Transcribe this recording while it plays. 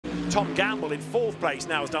Tom Gamble in 4th place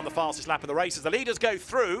now has done the fastest lap of the race. As the leaders go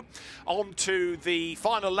through onto the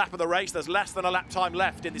final lap of the race, there's less than a lap time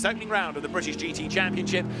left in this opening round of the British GT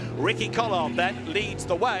Championship. Ricky Collard then leads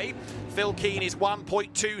the way. Phil Keane is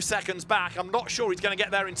 1.2 seconds back. I'm not sure he's going to get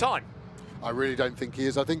there in time. I really don't think he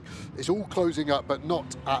is. I think it's all closing up, but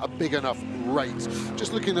not at a big enough rate.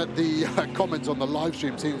 Just looking at the comments on the live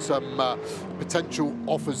stream, seeing some potential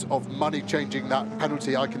offers of money changing that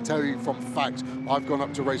penalty. I can tell you from fact, I've gone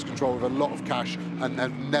up to race control with a lot of cash and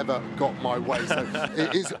have never got my way. So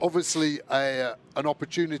it is obviously an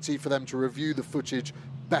opportunity for them to review the footage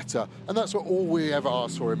better, and that's what all we ever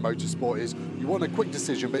ask for in motorsport is you want a quick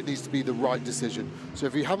decision, but it needs to be the right decision. So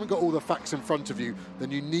if you haven't got all the facts in front of you,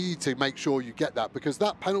 then you need to make sure you get that, because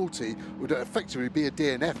that penalty would effectively be a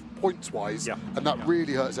DNF points-wise, and that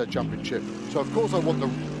really hurts their championship. So of course I want the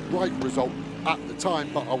right result at the time,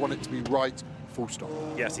 but I want it to be right full stop.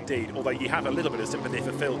 Yes, indeed. Although you have a little bit of sympathy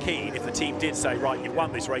for Phil Keane. If the team did say, right, you've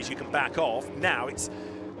won this race, you can back off, now it's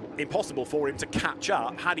impossible for him to catch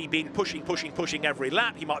up. Had he been pushing every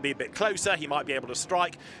lap, he might be a bit closer, he might be able to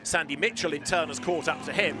strike. Sandy Mitchell in turn has caught up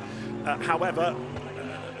to him. However,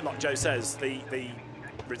 like Joe says, the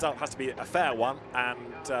result has to be a fair one, and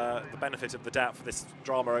the benefit of the doubt for this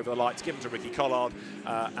drama over the lights given to Ricky Collard,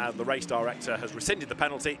 and the race director has rescinded the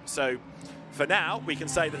penalty. So for now, we can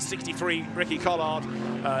say that 63 Ricky Collard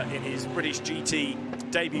in his British GT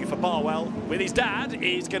debut for Barwell with his dad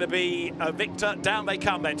is going to be a victor. Down they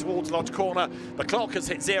come then towards Lodge Corner. The clock has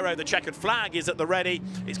hit 0. The checkered flag is at the ready.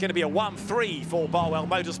 It's going to be a 1-3 for Barwell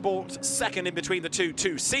Motorsport. Second in between the two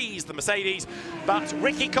 2Cs, the Mercedes. But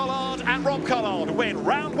Ricky Collard and Rob Collard win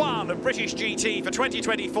round 1 of British GT for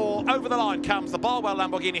 2024. Over the line comes the Barwell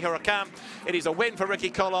Lamborghini Huracan. It is a win for Ricky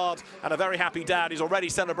Collard, and a very happy dad is already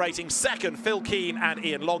celebrating. Second, Phil Keane and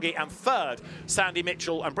Ian Logie, and third, Sandy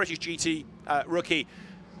Mitchell and British GT rookie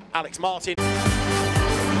Alex Martin.